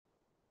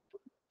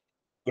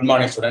Good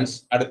morning, students.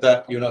 അടുത്ത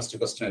university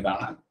question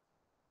ഇതാണ്.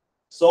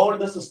 Solve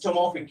the system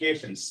of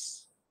equations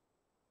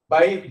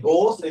by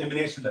Gauss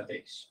elimination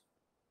method.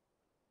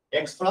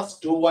 X plus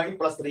 2y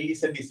plus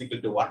 3z is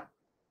equal to 1.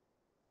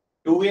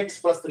 2x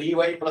plus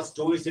 3y plus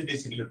 2z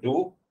is equal to 2.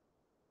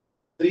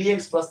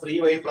 3x plus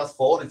 3y plus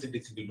 4z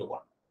is equal to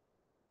 1.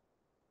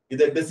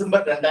 ഇത്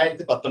December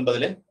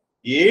 2019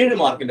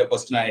 7 മാർക്കിന്റെ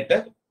question ആയിട്ട്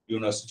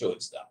university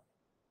ചോദിച്ചതാണ്.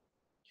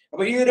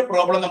 അപ്പൊ ഈ ഒരു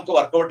problem നമുക്ക്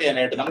workout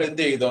ചെയ്യാനായിട്ട് നമ്മൾ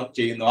എന്ത്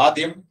ചെയ്യുന്നു?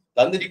 ആദ്യം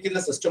തന്നിരിക്കുന്ന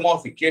സിസ്റ്റം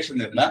ഓഫ് ഇക്വേഷനിൽ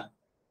നിന്ന്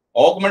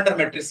ഓഗ്മെന്റഡ്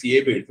മെട്രിക്സ് എ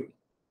ബി എഴുതുന്നു.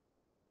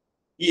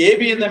 ഈ എ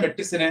ബി എന്ന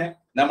മെട്രിക്സിനെ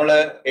നമ്മൾ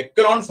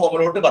എക്കലോൺ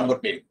ഫോമിലോട്ട്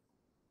കൺവെർട്ട് ചെയ്യും.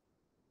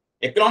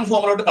 എക്കലോൺ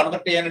ഫോമിലോട്ട്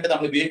കൺവെർട്ട് ചെയ്യാനായിട്ട്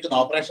നമ്മൾ ഉപയോഗിക്കുന്ന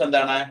ഓപ്പറേഷൻ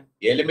എന്താണ്?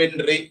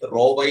 Elementary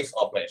raw vice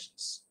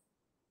operations.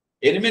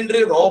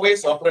 Elementary raw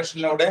vice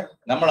ഓപ്പറേഷനിലൂടെ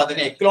നമ്മൾ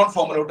അതിനെ എക്കലോൺ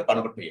ഫോമിലോട്ട്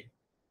കൺവെർട്ട് ചെയ്യും.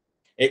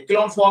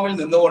 എക്കലോൺ ഫോമിൽ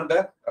നിന്നുകൊണ്ട്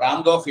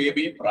rank of A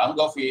B,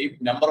 rank of A,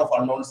 number of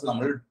unknowns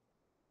നമ്മൾ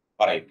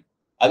പറയും.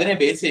 അതിനെ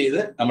ബേസ്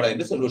ചെയ്ത് നമ്മൾ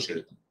അതിന്റെ സൊല്യൂഷൻ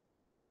എടുക്കും.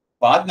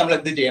 അപ്പൊ ആദ്യം നമ്മൾ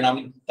എന്ത് ചെയ്യണം?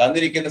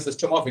 തന്നിരിക്കുന്ന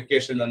സിസ്റ്റം ഓഫ്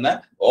ഇക്വേഷനിൽ നിന്ന്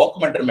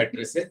ഓഗ്മെന്റഡ്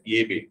മെട്രിക്സ് എ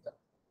ബി എഴുതാം.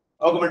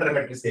 ഓഗ്മെന്റഡ്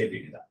മെട്രിക്സ് എ ബി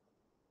എഴുതാം.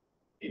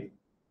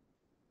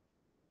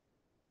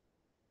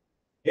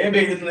 എ ബി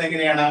എഴുതുന്നത്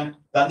എങ്ങനെയാണ്?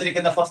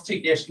 തന്നിരിക്കുന്ന first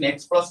equation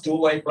X plus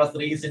 2y plus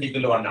 3z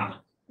equal to 1 ആണ്.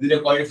 ഇതിന്റെ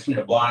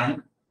കോഎഫിഷ്യന്റ് 1,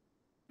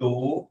 2,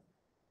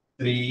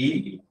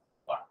 3,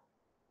 1.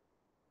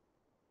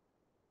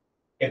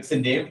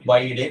 എക്സിന്റെയും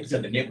വൈയുടെയും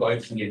സെഡിന്റെയും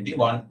കോഎഫിഷ്യന്റ് എഴുതി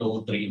 1, 2,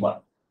 3, 1.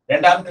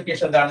 രണ്ടാമത്തെ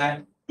ഇക്വേഷൻ എന്താണ്?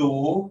 2,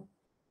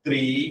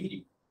 3,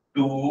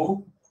 2,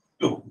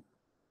 2.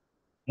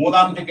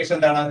 മൂന്നാമത്തെ ഇക്വേഷൻ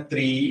എന്താണ്?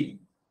 3,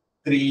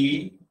 3,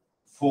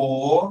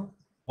 4,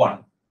 1.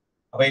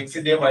 അപ്പൊ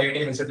എക്സിന്റെയും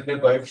വൈയുടെയും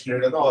സെഡിന്റെയും കോഎഫിഷ്യന്റ്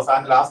എഴുതുന്നു.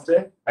 അവസാനം ലാസ്റ്റ്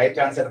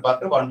റൈറ്റ് ആൻസർ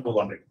പാർട്ട് 1, 2,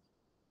 1.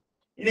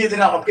 ഇനി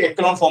ഇതിനെ നമുക്ക്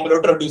എക്കലോൺ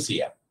ഫോമിലോട്ട് റെഡ്യൂസ്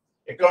ചെയ്യാം.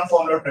 എക്കലോൺ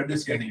ഫോമിലോട്ട്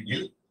റെഡ്യൂസ്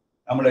ചെയ്യണമെങ്കിൽ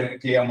നമ്മൾ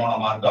ചെയ്യാൻ പോണ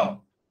മാർഗം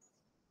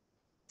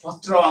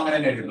ഫസ്റ്റ് റോ അങ്ങനെ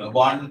എഴുതുന്നു.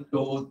 1,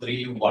 2,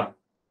 3, 1.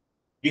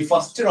 ഈ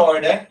first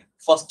റോയുടെ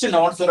first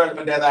non zero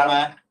element ഏതാണ്?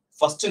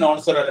 ഫസ്റ്റ് നോൺ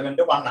സീറോ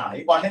എലിമെന്റ് 1 ആണ്.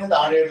 ഈ 1ന്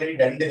താഴെയുള്ള ഈ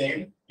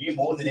 2നെയും ഈ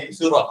 3നെയും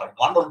സീറോ ആക്കണം.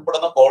 1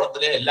 ഉൾപ്പെടുന്ന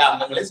കോളത്തിലെ എല്ലാ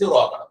അംഗങ്ങളെയും സീറോ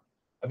ആക്കണം.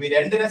 അപ്പൊ ഈ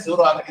 2നെ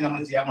സീറോ ആക്കി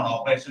നമ്മൾ ചെയ്യാൻ പോണ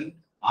operation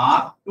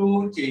R2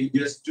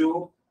 changes to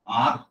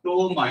R2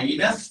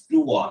 minus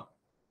 2R.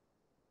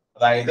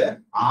 അതായത്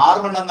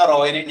R1 എന്ന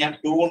റോയിനെ ഞാൻ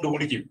 2 കൊണ്ട്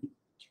ഗുണിക്കും.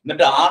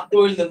 എന്നിട്ട്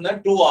R2ൽ നിന്ന്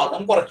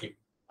 2R കുറയ്ക്കും.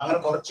 അങ്ങനെ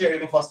കുറച്ച്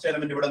കഴിയുമ്പോൾ ഫസ്റ്റ്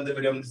എലിമെന്റ് ഇവിടെ എന്ത്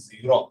വരും?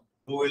 0.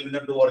 2ൽ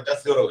നിന്ന് 2 കുറച്ചാൽ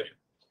 0 വരും.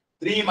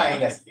 3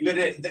 മൈനസ്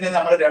ഇതിനെ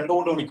നമ്മൾ 2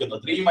 കൊണ്ട് ഗുണിക്കുന്നു.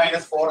 3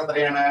 മൈനസ് 4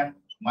 എത്രയാണ്?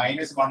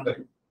 -1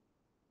 വരും.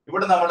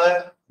 ഇവിടെ നമ്മൾ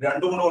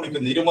 2 കൊണ്ട്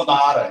ഗുണിക്കുന്നു.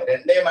 26.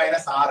 2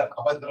 മൈനസ് 6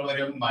 അപ്പൊ എത്ര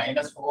വരും?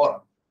 -4.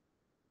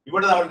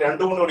 ഇവിടെ നമ്മൾ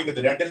 2 കൊണ്ട്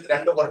ഗുണിക്കുന്നു. 2ൽ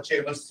 2 കുറച്ച്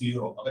കഴിയുമ്പോൾ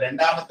 0. അപ്പൊ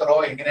രണ്ടാമത്തെ റോ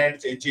എങ്ങനെയായിട്ട്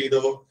ചേഞ്ച്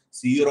ചെയ്തു?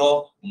 0,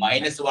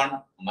 -1,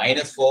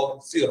 -4,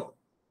 0.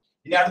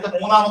 ഇനി അടുത്ത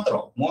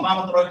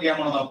മൂന്നാമത്തെ റോ ചെയ്യാൻ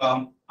നോക്കാം.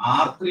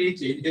 R3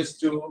 changes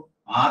to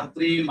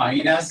R3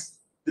 minus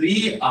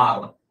 3R.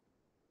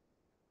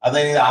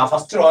 അതായത് ആ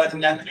ഫസ്റ്റ് റോ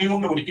ഞാൻ 3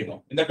 കൊണ്ട് ഗുണിക്കുന്നു.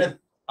 എന്നിട്ട്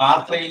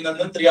R3ൽ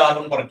നിന്ന് 3R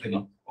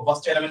കുറയ്ക്കുന്നു.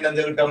 ഫസ്റ്റ് എലമെന്റ്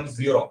എന്ത് കിട്ടും?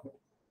 0.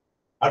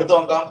 അടുത്ത്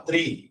നോക്കാം.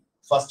 3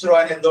 ഫസ്റ്റ് റോ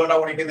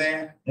എന്തുകൊണ്ടാണ് ഗുണിക്കുന്നത്?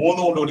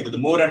 3 കൊണ്ട് ഗുണിക്കുന്നു.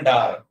 3, 2,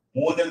 6.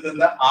 3ൽ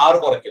നിന്ന് 6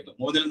 കുറയ്ക്കുന്നു.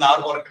 3ൽ നിന്ന്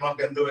 6 കുറയ്ക്കുമ്പോൾ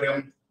നമുക്ക് എന്ത് വരും?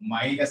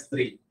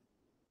 -3.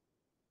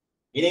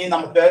 ഇനി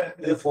നമുക്ക്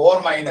ഇത് 4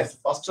 മൈനസ്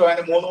ഫസ്റ്റ് റോ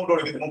 3 കൊണ്ട്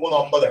ഗുണിക്കുന്നു. 3,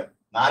 9.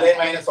 4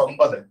 മൈനസ്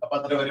 9 അപ്പൊ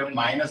എത്ര വരും?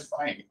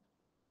 -5.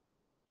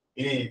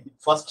 ഇനി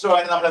ഫസ്റ്റ് റോ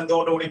നമ്മൾ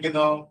എന്തുകൊണ്ട്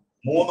ഗുണിക്കുന്നു?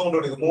 3 കൊണ്ട്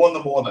ഗുണിക്കുന്നു. 3,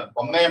 3.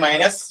 1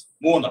 മൈനസ്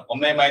 3.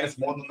 1 മൈനസ്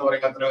 3 എന്ന്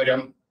പറയുമ്പോൾ എത്ര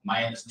വരും?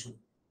 -2.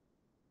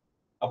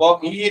 അപ്പോ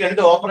ഈ രണ്ട്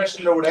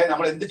ഓപ്പറേഷനിലൂടെ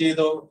നമ്മൾ എന്ത്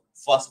ചെയ്തു?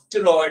 ഫസ്റ്റ്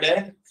റോയുടെ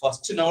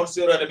ഫസ്റ്റ് നോൺ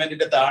സീറോ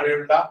എലിമെന്റിന്റെ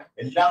താഴെയുള്ള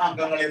എല്ലാ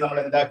അംഗങ്ങളെയും നമ്മൾ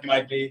എന്താക്കി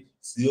മാറ്റി?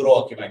 0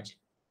 ആക്കി മാറ്റി.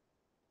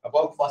 അപ്പൊ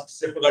ഫസ്റ്റ്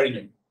സ്റ്റെപ്പ്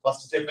കഴിഞ്ഞു.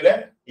 ഫസ്റ്റ് സ്റ്റെപ്പില്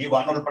ഈ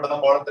 1 ഉൾപ്പെടുന്ന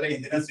കോളത്തിലെ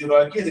ഇതിനെ 0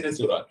 ആക്കി, ഇതിനെ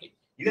 0 ആക്കി.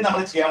 ഇനി നമ്മൾ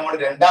ചെയ്യാൻ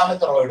വേണ്ടി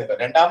രണ്ടാമത്തെ റോ എടുക്കുക.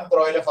 രണ്ടാമത്തെ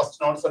റോയിലെ ഫസ്റ്റ്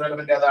നോൺ സീറോ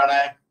എലിമെന്റ് ഏതാണ്?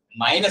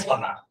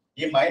 -1 ആണ്.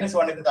 ഈ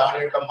 -1ന്റെ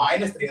താഴെയുള്ള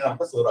 -3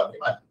 നമുക്ക് 0 ആക്കി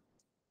മാറ്റാം.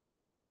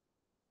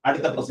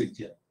 അടുത്ത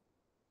പ്രൊസീജിയർ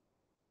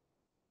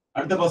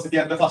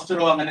ഫസ്റ്റ്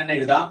റോ അങ്ങനെ തന്നെ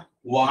എഴുതാം.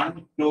 1,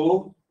 2,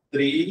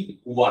 3,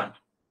 1.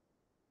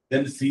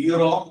 Then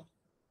 0,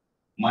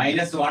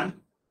 -1,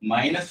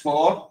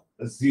 -4,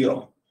 0.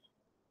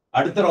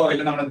 അടുത്ത റോയിൽ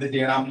നമ്മൾ എന്ത്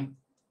ചെയ്യണം?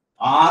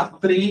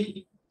 R3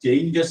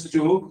 changes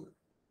to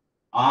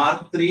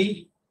R3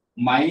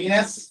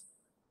 minus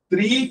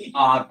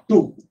 3R2.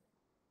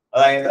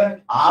 അതായത്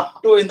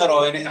R2 എന്ന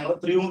റോയിനെ നമ്മൾ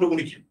 3 കൊണ്ട്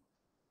ഗുണിക്കും.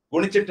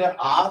 ഗുണിച്ചിട്ട്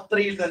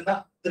R3ൽ നിന്ന്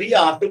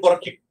 3R2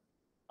 കുറയ്ക്കും.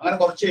 അങ്ങനെ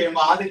കുറച്ച്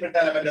കഴിയുമ്പോൾ ആദ്യം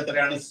കിട്ടുന്ന എലമെന്റ്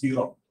എത്രയാണ്?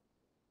 0.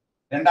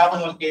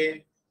 രണ്ടാമത് നോക്കി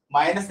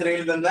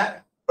 -3ൽ നിന്ന്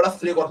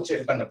 +3 കുറച്ച്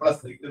എടുക്കണ്ട.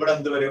 +3 ഇവിടെ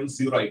എന്ത് വരും?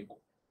 0 ആയി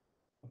പോകും.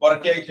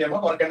 കുറയ്ക്കുമ്പോൾ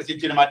കുറയ്ക്കേണ്ട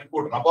ചിഹ്നം മാറ്റി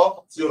കൂട്ടണം. അപ്പൊ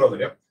 0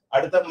 വരും.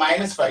 അടുത്ത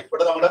 -5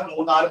 ഇവിടെ നമ്മൾ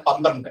 3, 4,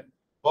 12.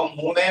 അപ്പൊ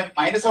 3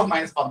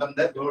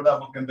 -12 ഇവിടെ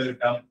നമുക്ക് എന്ത്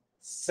കിട്ടാം?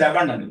 7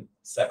 ആണ്.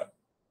 7,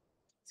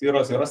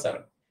 0, 0,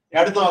 7.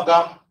 അടുത്ത്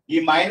നോക്കാം. ഈ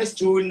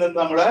 -2ൽ നിന്ന്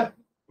നമ്മള്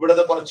ഇവിടെ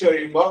കുറച്ച്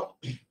കഴിയുമ്പോൾ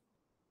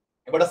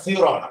ഇവിടെ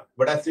 0 ആണ്.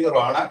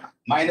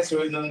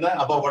 -2ൽ നിന്ന്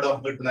അപ്പൊ ഇവിടെ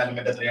കിട്ടുന്ന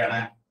എലമെന്റ് എത്രയാണ്?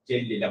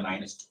 ചേഞ്ച് ഇല്ല,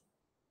 -2.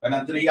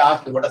 കാരണം 3 ആ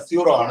ഇവിടെ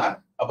 0 ആണ്.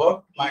 അപ്പോൾ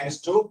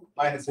 -2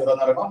 -0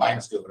 എന്ന് പറയുമ്പോൾ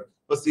 -2 വരും.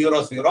 അപ്പൊ 0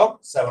 0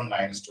 7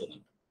 -2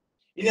 എന്നുണ്ട്.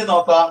 ഇനി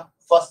നോക്കാം,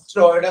 first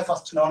റോയുടെ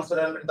first non zero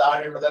element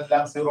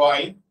താഴെയുള്ളതെല്ലാം 0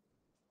 ആയി.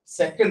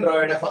 Second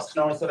റോയുടെ first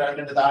non zero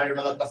element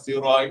താഴെയുള്ളതൊക്കെ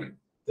 0 ആയി.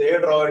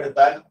 തേർഡ് റോ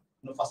എടുത്താൽ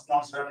ഫസ്റ്റ്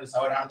നോൺ സീറോ എലമെന്റ്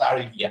 7 ആണ്,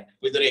 താഴെ ഇല്ല.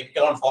 ഇതൊരു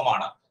എക്കലോൺ ഫോം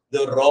ആണ്. ഇത്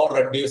റോ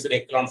റെഡ്യൂസ്ഡ്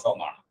എക്കലോൺ ഫോം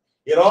ആണ്.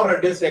 ഈ റോ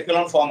റെഡ്യൂസ്ഡ്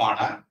എക്കലോൺ ഫോം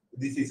ആണ്.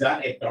 This is an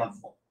echelon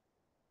form.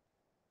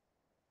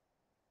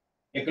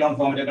 Echelon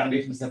ഫോമിന്റെ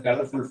കണ്ടീഷൻസ് ഒക്കെ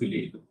അത് ഫുൾഫിൽ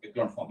ചെയ്തു.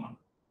 എക്കലോൺ ഫോം ആണ്.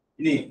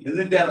 ഇനി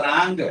ഇതിന്റെ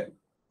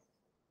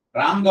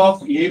റാങ്ക്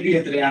ഓഫ് എ ബി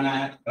എത്രയാണ്?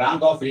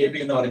 റാങ്ക് ഓഫ് എ ബി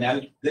എന്ന് പറഞ്ഞാൽ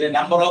ഇതിന്റെ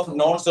number of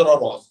non zero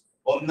rose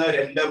 1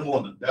 2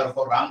 3.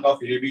 therefore rank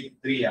of A B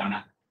 3 ആണ്.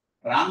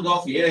 റാങ്ക്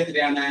ഓഫ് എ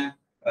എത്രയാണ്?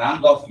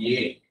 Rank of A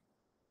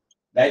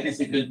that is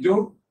equal to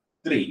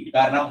 3.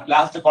 കാരണം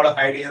ലാസ്റ്റ് കോളം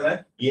ഹൈഡ് ചെയ്ത്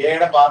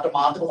എയുടെ part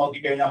മാത്രം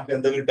നോക്കിക്കഴിഞ്ഞാൽ നമുക്ക്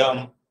എന്ത് കിട്ടും?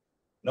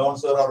 നോൺ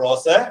സീറോ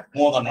റോസ്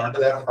 3 എണ്ണം ഉണ്ട്.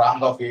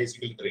 Rank of A is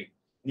equal to 3.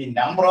 ഇനി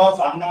നമ്പർ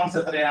ഓഫ് അൺനോൺസ്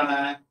എത്രയാണ്?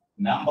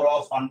 Number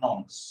of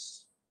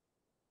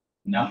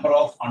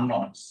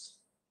unknowns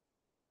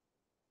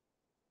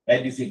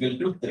that is equal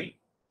to 3.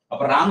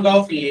 അപ്പോൾ rank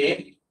of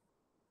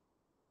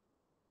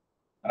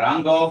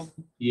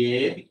A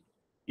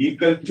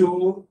equal to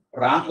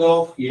rank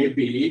of A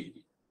B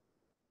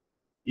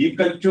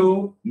equal to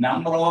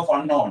number of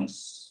unknowns.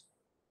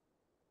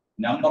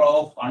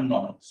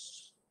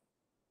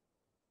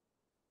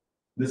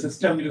 The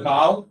system will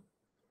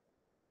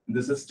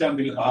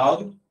have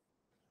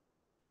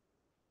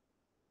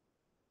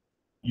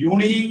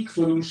unique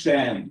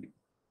solution.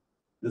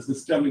 The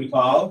system will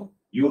have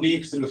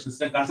unique solution.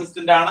 System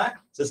consistent ആണ്.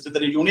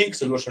 സിസ്റ്റത്തിന് unique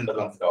solution ഉണ്ട്.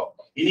 മനസ്സിലാവും.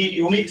 ഇനി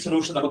unique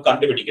solution നമുക്ക്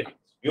കണ്ടുപിടിക്കണം.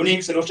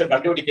 Unique solution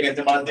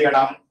കണ്ടുപിടിക്കുന്നതിന് എന്ത്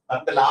ചെയ്യണം?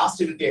 നമുക്ക്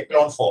ലാസ്റ്റ് കിട്ടിയ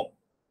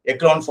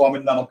എക്കലോൺ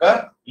ഫോമിൽ നമുക്ക്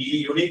ഈ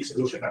യൂണിക്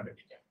സൊല്യൂഷൻ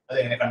കണ്ടുപിടിക്കാം.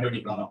 അതെങ്ങനെ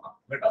കണ്ടുപിടിക്കണം നോക്കാം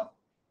കേട്ടോ.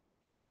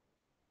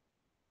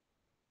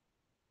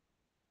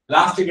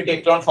 ലാസ്റ്റ് കിട്ടിയ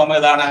എക്കലോൺ ഫോം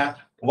ഏതാണ്?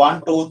 1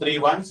 2 3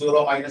 1 0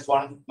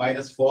 -1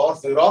 -4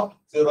 0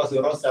 0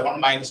 0 7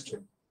 -2.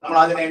 നമ്മൾ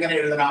അതിനെ എങ്ങനെ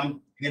എഴുതണം?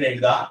 ഇങ്ങനെ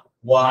എഴുതാം.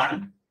 1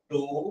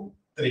 2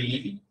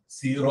 3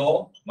 0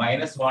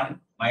 -1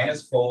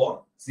 -4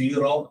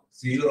 0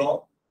 0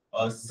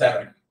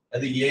 7.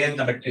 അത് എ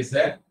എന്ന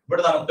മെട്രിക്സ്.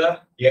 ഇവിടെ നമുക്ക്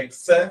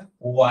എക്സ്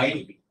വൈ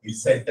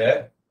ഇസെഡ്.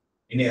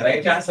 ഇനി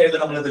റൈറ്റ് ഹാൻഡ് സൈഡിൽ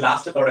നമ്മൾ ഇത്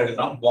ലാസ്റ്റ് കോഡ്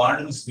എടുക്കണം.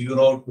 1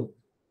 0 2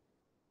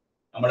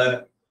 നമ്മള്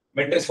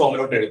മെട്രിക്സ്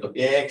ഫോമിലോട്ട് എടുക്കും.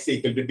 A X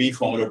equal to B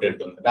ഫോമിലോട്ട്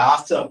എടുക്കുന്നു.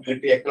 ലാസ്റ്റ് നമുക്ക്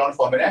കിട്ടിയ എക്കലോൺ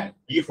ഫോമിനെ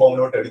ഈ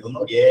ഫോമിലോട്ട് എടുക്കുന്നു.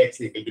 A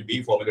X equal to B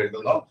ഫോമിൽ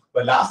എഴുതുന്നു. അപ്പൊ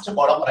ലാസ്റ്റ്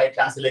കോളം റൈറ്റ്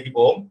ഹാൻഡിലേക്ക്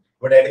പോകും.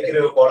 ഇവിടെ ഇടയ്ക്ക്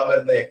ഒരു കോളം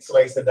വരുന്നത് എക്സ്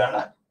വൈ സെഡ്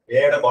ആണ്.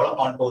 എയുടെ കോളം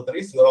 1 2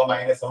 3 0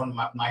 -1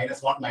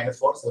 -1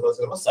 -4 0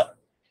 0 7.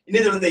 ഇനി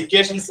ഇതിന്റെ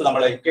ഇക്വേഷൻസ്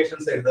നമ്മൾ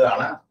ഇക്വേഷൻസ്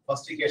എഴുതുകയാണ്.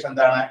 ഫസ്റ്റ് ഇക്വേഷൻ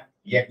എന്താണ്?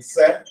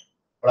 X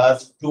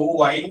plus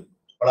 2y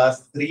plus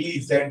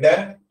 3z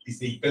is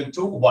equal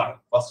to 1.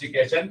 First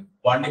equation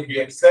 1 into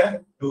x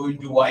 2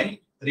 into y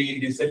 3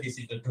 into z is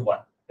equal to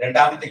 1.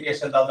 രണ്ടാമത്തെ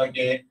ഇക്വേഷൻ എന്താണെന്ന്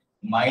നോക്കിയേ.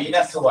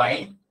 -y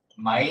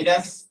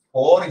minus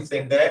 4z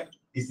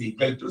is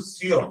equal to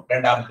 0.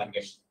 രണ്ടാമത്തെ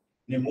equation.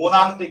 ഇനി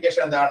മൂന്നാമത്തെ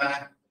equation എന്താണ്?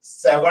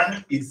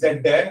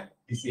 7z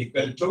is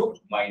equal to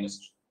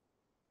 -2.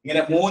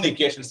 ഇങ്ങനെ 3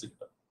 equations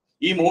കിട്ടും.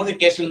 ഈ 3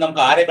 ഇക്വേഷനിൽ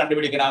നമുക്ക് ആരെ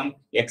കണ്ടുപിടിക്കണം?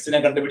 എക്സിനെ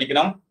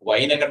കണ്ടുപിടിക്കണം,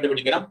 വൈനെ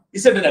കണ്ടുപിടിക്കണം,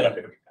 ഇസഡിനെ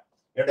കണ്ടുപിടിക്കണം.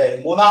 ഇവിടെ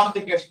മൂന്നാമത്തെ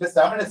ഇക്വേഷനിൽ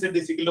 7z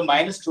is equal to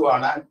 -2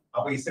 ആണ്.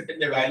 അപ്പൊ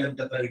ഇസഡിന്റെ വാല്യൂ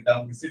നമുക്ക് എത്ര കിട്ടും?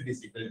 z is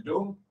equal to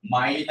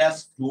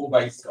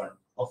 -2/7.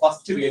 അപ്പൊ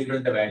ഫസ്റ്റ്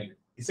വേരിയബിളിന്റെ വാല്യൂ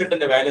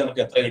ഇസഡിന്റെ വാല്യൂ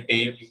നമുക്ക് എത്ര കിട്ടി?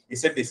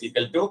 z is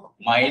equal to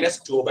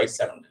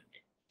 -2/7.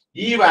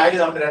 ഈ വാല്യൂ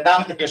നമുക്ക്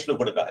രണ്ടാമത്തെ ഇക്വേഷനിൽ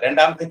കൊടുക്കാം.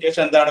 രണ്ടാമത്തെ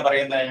ഇക്വേഷൻ എന്താണ്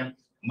പറയുന്നത്?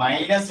 -y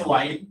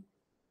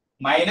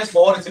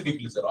 -4 is equal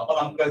to 0. അപ്പൊ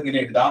നമുക്ക് ഇങ്ങനെ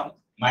എഴുതാം.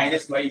 -y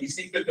is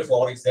equal to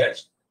 4z.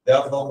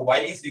 Therefore y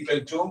is equal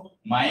to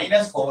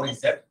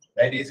 -4z.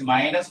 That is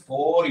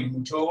 -4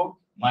 into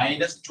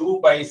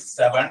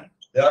 -2/7.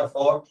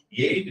 Therefore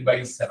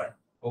 8/7.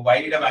 So y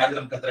യുടെ വാല്യൂ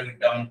നമുക്ക് എത്ര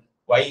കിട്ടും?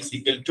 y is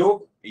equal to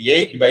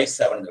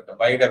 8/7 കിട്ടും.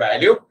 y യുടെ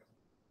വാല്യൂ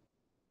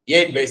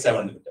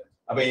 8/7 കിട്ടും.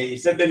 അപ്പൊ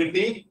z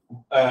കിട്ടി,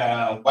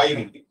 y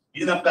കിട്ടി.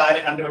 ഇത് നമുക്ക് ആരെ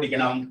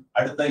കണ്ടുപിടിക്കണം?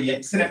 അടുത്ത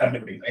എക്സിനെ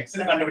കണ്ടുപിടിക്കണം.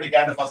 എക്സിനെ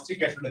കണ്ടുപിടിക്കാൻ ഫസ്റ്റ്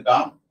ഇക്വേഷൻ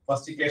എടുക്കാം.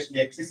 First equation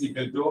x is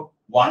equal to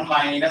 1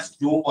 minus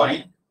 2y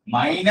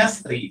minus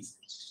 3.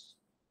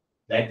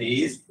 That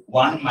is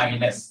 1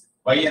 minus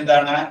y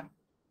എന്താണ്?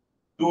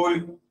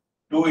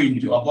 2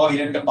 into. അപ്പോൾ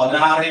ഇതിന്റെ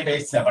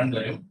 16/7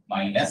 വരും.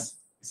 മൈനസ്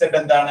z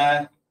എന്താണ്?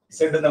 z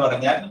എന്ന്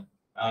പറഞ്ഞാൽ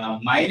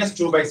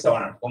 -2/7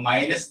 ആണ്. അപ്പോൾ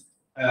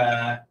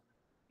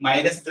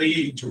 -3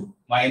 into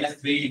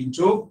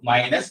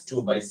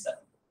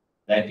 -2/7.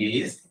 That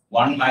is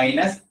 1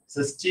 minus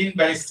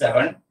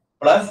 16/7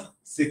 plus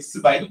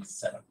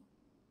 6/7.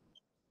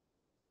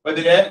 അപ്പൊ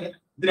ഇത്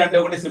രണ്ടും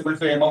കൂടി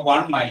സിംപ്ലിഫൈ ചെയ്യുമ്പോൾ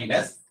 1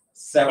 minus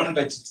 7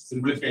 വെച്ച്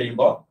സിംപ്ലിഫൈ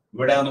ചെയ്യുമ്പോൾ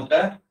ഇവിടെ നമുക്ക്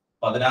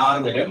 16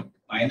 വരും.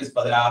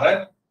 -16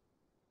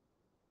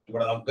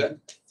 ഇവിടെ നമുക്ക്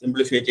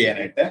സിംപ്ലിഫൈ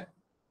ചെയ്യാനായിട്ട്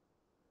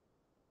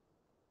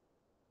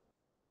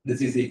this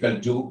is equal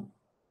to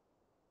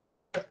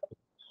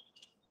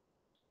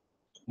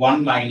 1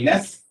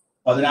 minus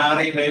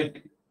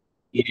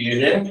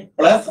 16/7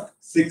 plus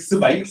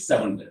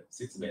 6/7.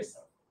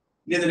 6/7.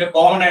 ഇനി ഇതിന്റെ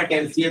കോമൺ ആയിട്ട്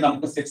LCM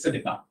നമുക്ക് 6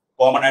 എടുക്കാം.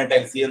 കോമൺ ആയിട്ട്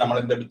LCM നമ്മൾ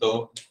എന്തെടുത്തു?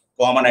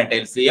 കോമൺ ആയിട്ട്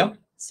LCM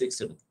 6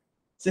 എടുത്തു.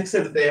 6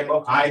 എടുത്ത് കഴിയുമ്പോൾ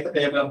ആദ്യത്തെ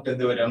ടേബിൾ നമുക്ക്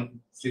എന്ത് വരും?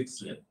 6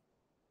 വരും.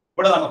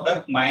 ഇവിടെ നമുക്ക്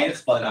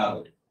 -16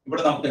 വരും.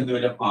 ഇവിടെ നമുക്ക് എന്ത്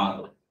വരും? 6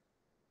 വരും.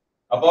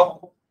 അപ്പോ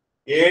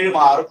 7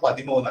 6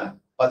 13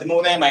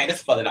 13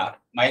 -16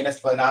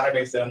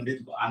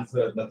 -16/7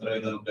 ആൻസർ എത്ര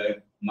വരും? നമുക്ക്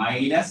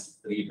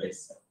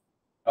 -3/7.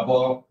 അപ്പോ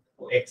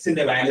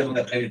എക്സിന്റെ വാല്യൂ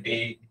നമുക്ക് എത്ര കിട്ടി?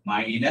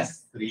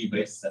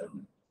 -3/7.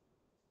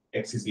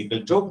 x is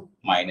equal to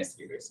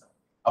 -3/7.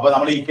 അപ്പൊ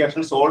നമ്മൾ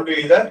ഇക്വേഷൻ സോൾവ്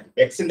ചെയ്ത്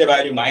എക്സിന്റെ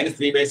വാല്യൂ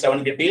 -3/7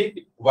 കിട്ടി.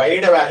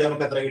 വൈയുടെ വാല്യൂ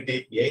നമുക്ക് എത്ര കിട്ടി?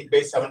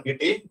 8/7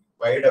 കിട്ടി.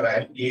 വൈയുടെ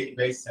വാല്യൂ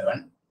 8/7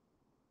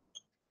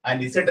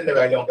 ആൻഡ് ഇസഡിന്റെ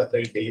വാല്യൂ നമുക്ക് എത്ര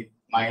കിട്ടി?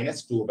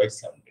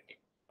 -2/7 കിട്ടി.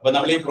 അപ്പൊ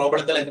നമ്മൾ ഈ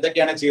പ്രോബ്ലത്തിൽ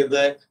എന്തൊക്കെയാണ്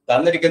ചെയ്തത്?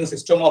 തന്നിരിക്കുന്ന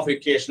സിസ്റ്റം ഓഫ്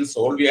ഇക്വേഷൻ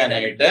സോൾവ്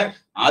ചെയ്യാനായിട്ട്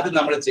ആദ്യം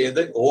നമ്മൾ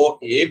ചെയ്ത്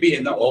AB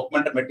എന്ന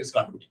ഓഗ്മെന്റഡ് മാട്രിക്സ്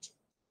കണ്ടുപിടിച്ചു.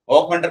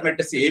 ഓഗ്മെന്റഡ്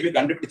മാട്രിക്സ് AB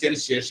കണ്ടുപിടിച്ചതിന്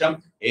ശേഷം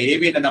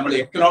AB നെ നമ്മൾ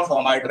എക്കലോൺ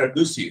ഫോം ആയിട്ട്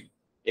റെഡ്യൂസ് ചെയ്തു.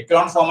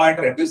 എക്കലോൺ ഫോം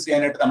ആയിട്ട് റെഡ്യൂസ്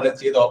ചെയ്യാനായിട്ട് നമ്മൾ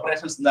ചെയ്ത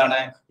ഓപ്പറേഷൻസ് എന്താണ്?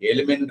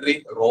 എലിമെന്ററി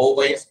റോ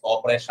വൈസ്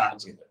ഓപ്പറേഷൻ ആണ്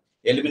ചെയ്തത്.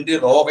 എലിമെന്ററി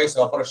റോ വൈസ്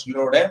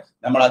ഓപ്പറേഷനിലൂടെ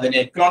നമ്മൾ അതിനെ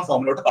എക്കലോൺ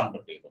ഫോമിലോട്ട്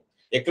കൺവെർട്ട് ചെയ്തു.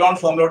 എക്കലോൺ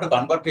ഫോമിലോട്ട്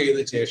കൺവെർട്ട്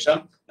ചെയ്ത ശേഷം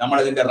നമ്മൾ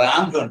അതിന്റെ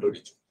റാങ്ക്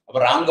കണ്ടുപിടിച്ചു. അപ്പൊ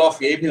റാങ്ക് ഓഫ്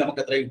AB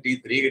നമുക്ക് എത്ര കിട്ടി?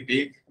 3 കിട്ടി.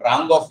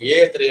 റാങ്ക് ഓഫ് A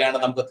എത്രയാണ്?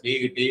 നമുക്ക് 3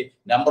 കിട്ടി.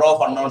 നമ്പർ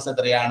ഓഫ് അൺനോൺസ്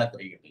എത്രയാണ്?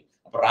 3 കിട്ടി.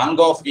 അപ്പൊ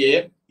rank of A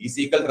is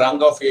equal to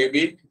rank of AB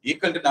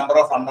equal to number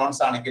of unknowns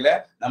ആണെങ്കിൽ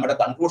നമ്മുടെ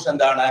കൺക്ലൂഷൻ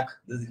എന്താണ്?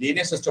 This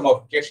linear system of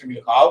equation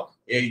will have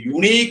a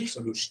unique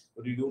solution.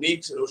 ഒരു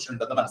യൂണിക് സൊല്യൂഷൻ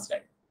ഉണ്ടെന്ന്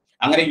മനസ്സിലായി.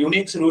 അങ്ങനെ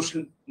യൂണിക് സൊല്യൂഷൻ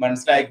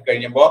മനസ്സിലാക്കി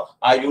കഴിയുമ്പോൾ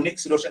ആ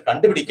യൂണിക് സൊല്യൂഷൻ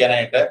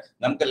കണ്ടുപിടിക്കാനായിട്ട്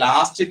നമുക്ക്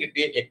ലാസ്റ്റ്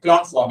കിട്ടിയ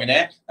എക്കലോൺ ഫോമിനെ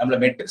നമ്മൾ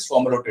മെട്രിക്സ്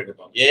ഫോമിലോട്ട്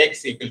എടുക്കും. AX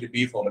equal to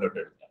B ഫോമിലോട്ട്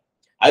എടുക്കും.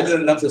 അതിൽ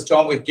നിന്നും സിസ്റ്റം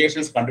ഓഫ്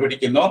ഇക്വേഷൻസ്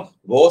കണ്ടുപിടിക്കുന്നു.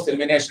 ഗോസ്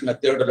എലിമിനേഷൻ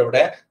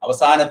മെത്തേഡിലൂടെ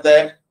അവസാനത്തെ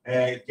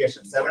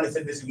equation 7z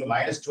is equal to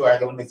 -2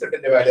 ആയതുകൊണ്ട്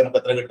ഇസഡിന്റെ വാല്യൂ നമുക്ക്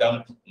എത്ര കിട്ടും?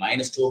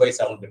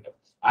 -2/7 കിട്ടും.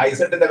 ആ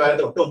ഇസഡിന്റെ വാല്യൂ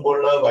തൊട്ട്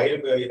മുമ്പുള്ള y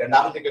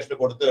രണ്ടാമത്തെ ഇക്വേഷൻ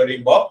കൊടുത്തു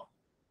കഴിയുമ്പോൾ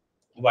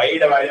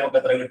വൈയുടെ വാല്യൂ നമുക്ക്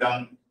എത്ര കിട്ടും?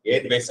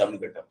 8/7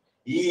 കിട്ടും.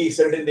 ഈ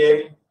ഇസഡിന്റെയും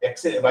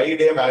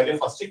വൈയുടെയും വാല്യൂ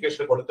ഫസ്റ്റ്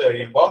ഇക്വേഷൻ കൊടുത്തു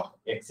കഴിയുമ്പോൾ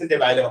എക്സിന്റെ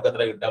വാല്യൂ നമുക്ക്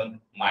എത്ര കിട്ടും?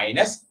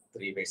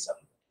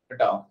 -3/7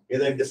 കേട്ടോ.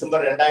 ഇത് ഡിസംബർ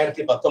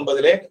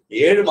 2019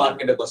 7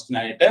 മാർക്കിന്റെ ക്വസ്റ്റ്യൻ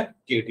ആയിട്ട്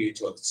QT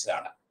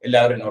ചോദിച്ചതാണ്.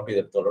 എല്ലാവരും നോട്ട്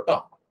ചെയ്തെടുത്തോളൂ കേട്ടോ.